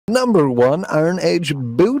#1 Iron Age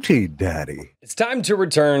Booty Daddy. It's time to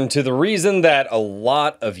return to the reason that a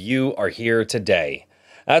lot of you are here today.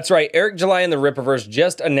 That's right, Eric July and the Rippaverse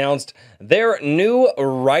just announced their new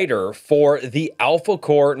writer for the Alpha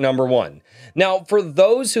Core #1. Now, for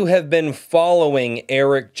those who have been following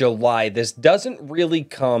Eric July, this doesn't really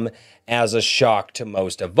come as a shock to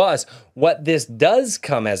most of us. What this does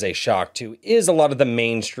come as a shock to is a lot of the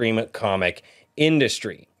mainstream comic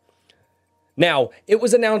industry. Now, it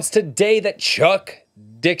was announced today that Chuck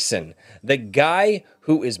Dixon, the guy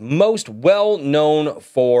who is most well known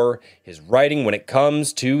for his writing when it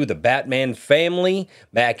comes to the Batman family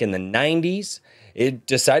back in the 90s, it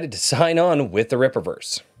decided to sign on with the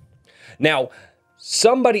Rippaverse. Now,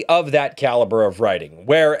 somebody of that caliber of writing,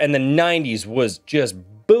 where in the 90s was just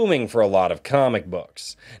booming for a lot of comic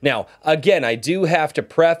books. Now, again, I do have to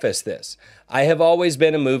preface this. I have always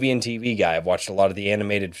been a movie and TV guy. I've watched a lot of the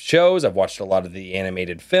animated shows, I've watched a lot of the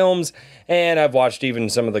animated films, and I've watched even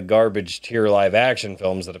some of the garbage tier live action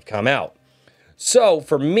films that have come out. So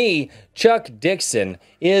for me, Chuck Dixon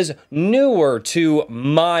is newer to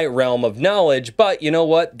my realm of knowledge, but you know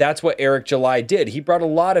what? That's what Eric July did. He brought a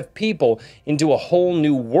lot of people into a whole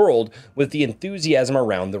new world with the enthusiasm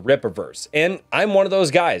around the Rippaverse. And I'm one of those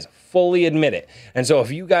guys, fully admit it. And so if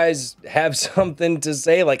you guys have something to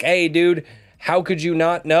say like, hey dude, how could you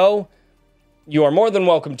not know? You are more than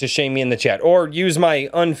welcome to shame me in the chat or use my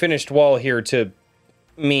unfinished wall here to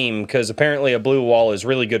meme, because apparently a blue wall is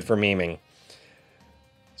really good for memeing.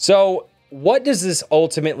 So, what does this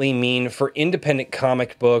ultimately mean for independent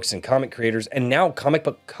comic books and comic creators and now comic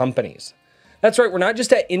book companies? That's right, we're not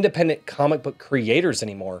just at independent comic book creators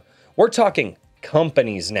anymore. We're talking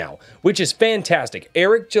companies now, which is fantastic.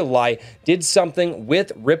 Eric July did something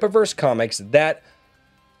with Rippaverse Comics that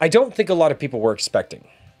I don't think a lot of people were expecting.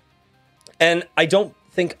 And I don't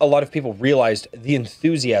think a lot of people realized the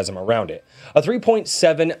enthusiasm around it. A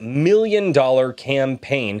 $3.7 million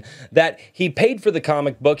campaign that he paid for the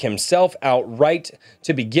comic book himself outright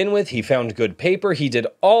to begin with. He found good paper. He did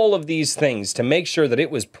all of these things to make sure that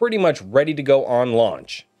it was pretty much ready to go on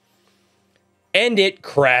launch. And it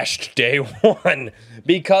crashed day one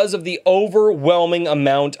because of the overwhelming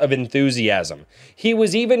amount of enthusiasm. He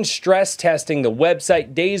was even stress testing the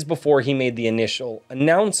website days before he made the initial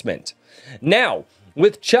announcement. Now,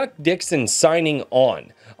 with Chuck Dixon signing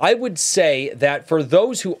on, I would say that for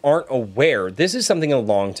those who aren't aware, this is something a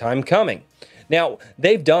long time coming. Now,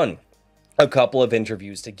 they've done a couple of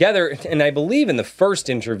interviews together, and I believe in the first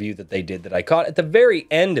interview that they did that I caught, at the very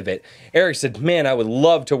end of it, Eric said, man, I would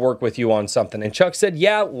love to work with you on something. And Chuck said,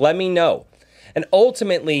 yeah, let me know. And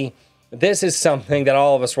ultimately, this is something that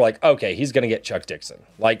all of us were like, okay, he's going to get Chuck Dixon.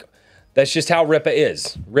 Like, that's just how Rippa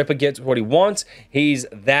is. Rippa gets what he wants. He's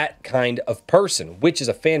that kind of person, which is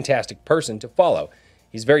a fantastic person to follow.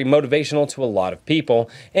 He's very motivational to a lot of people,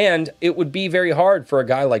 and it would be very hard for a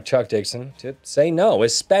guy like Chuck Dixon to say no,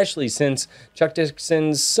 especially since Chuck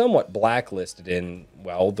Dixon's somewhat blacklisted in,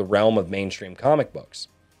 well, the realm of mainstream comic books.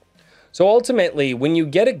 So ultimately, when you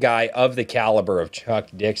get a guy of the caliber of Chuck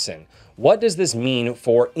Dixon, what does this mean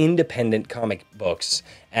for independent comic books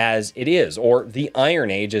as it is, or the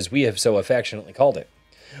Iron Age as we have so affectionately called it?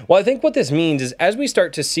 Well, I think what this means is as we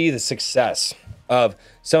start to see the success of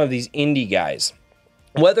some of these indie guys,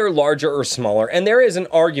 whether larger or smaller, and there is an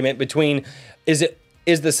argument between, is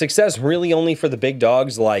the success really only for the big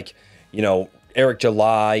dogs like, you know, Eric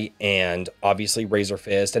July and obviously Razor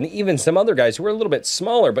Fist and even some other guys who are a little bit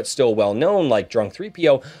smaller but still well known like Drunk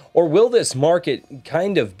 3PO, or will this market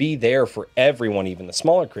kind of be there for everyone, even the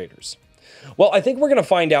smaller creators? Well, I think we're going to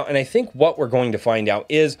find out, and I think what we're going to find out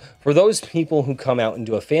is for those people who come out and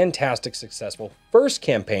do a fantastic, successful first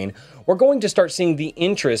campaign, we're going to start seeing the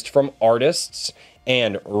interest from artists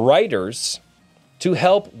and writers to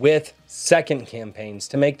help with second campaigns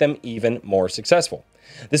to make them even more successful.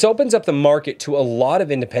 This opens up the market to a lot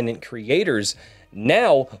of independent creators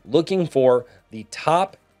now looking for the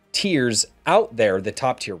top tiers out there, the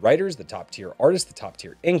top tier writers, the top tier artists, the top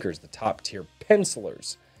tier inkers, the top tier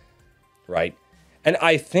pencilers, right? And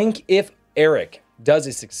I think if Eric does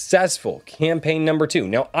a successful campaign #2,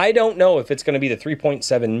 now I don't know if it's going to be the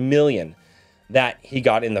 3.7 million that he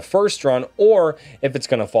got in the first run, or if it's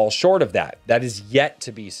going to fall short of that. That is yet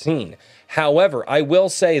to be seen. However, I will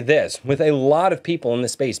say this, with a lot of people in the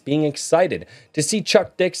space being excited to see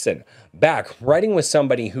Chuck Dixon back writing with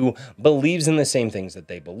somebody who believes in the same things that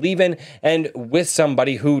they believe in, and with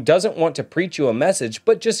somebody who doesn't want to preach you a message,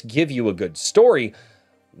 but just give you a good story,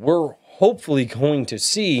 we're hopefully going to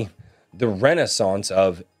see the renaissance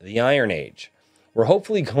of the Iron Age. We're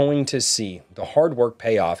hopefully going to see the hard work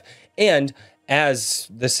pay off, and as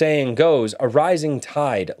the saying goes, a rising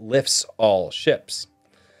tide lifts all ships.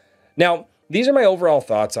 Now, these are my overall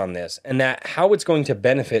thoughts on this and that how it's going to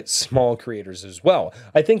benefit small creators as well.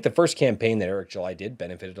 I think the first campaign that Eric July did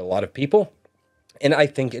benefited a lot of people, and I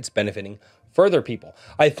think it's benefiting further people.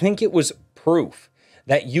 I think it was proof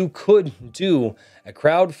that you could do a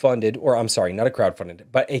crowdfunded, or I'm sorry, not a crowdfunded,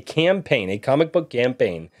 but a campaign, a comic book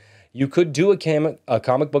campaign. You could do a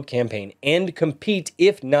comic book campaign and compete,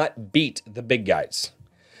 if not beat, the big guys.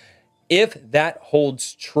 If that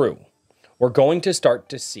holds true, we're going to start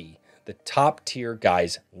to see the top tier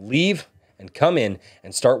guys leave and come in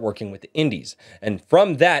and start working with the indies. And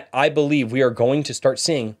from that, I believe we are going to start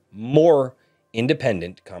seeing more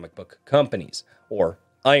independent comic book companies, or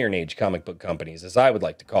Iron Age comic book companies, as I would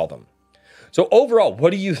like to call them. So overall,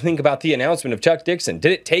 what do you think about the announcement of Chuck Dixon?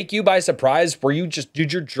 Did it take you by surprise? Were you just,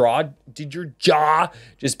 did your jaw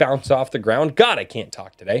just bounce off the ground? God, I can't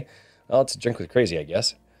talk today. Well, it's a drink with crazy, I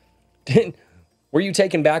guess. Were you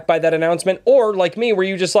taken back by that announcement? Or like me, were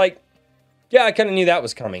you just like, yeah, I kind of knew that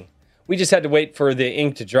was coming. We just had to wait for the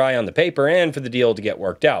ink to dry on the paper and for the deal to get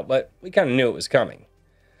worked out, but we kind of knew it was coming.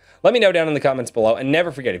 Let me know down in the comments below, and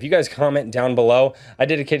never forget, if you guys comment down below, I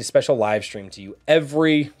dedicate a special live stream to you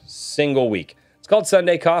every single week. It's called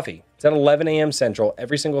Sunday Coffee. It's at 11 a.m. Central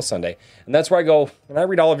every single Sunday, and that's where I go and I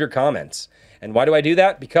read all of your comments. And why do I do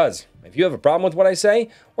that? Because if you have a problem with what I say,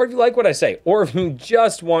 or if you like what I say, or if you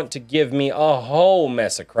just want to give me a whole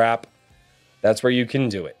mess of crap, that's where you can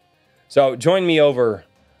do it. So join me over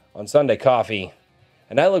on Sunday Coffee,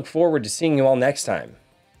 and I look forward to seeing you all next time.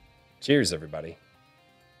 Cheers, everybody.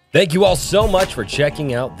 Thank you all so much for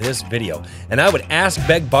checking out this video, and I would ask,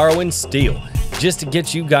 beg, borrow, and steal just to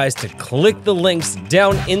get you guys to click the links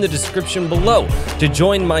down in the description below to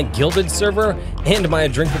join my Gilded server and my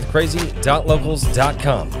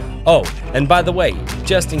drinkwithcrazy.locals.com. Oh, and by the way,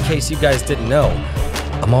 just in case you guys didn't know,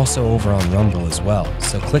 I'm also over on Rumble as well,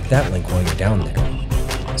 so click that link while you're down there.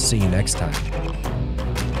 See you next time.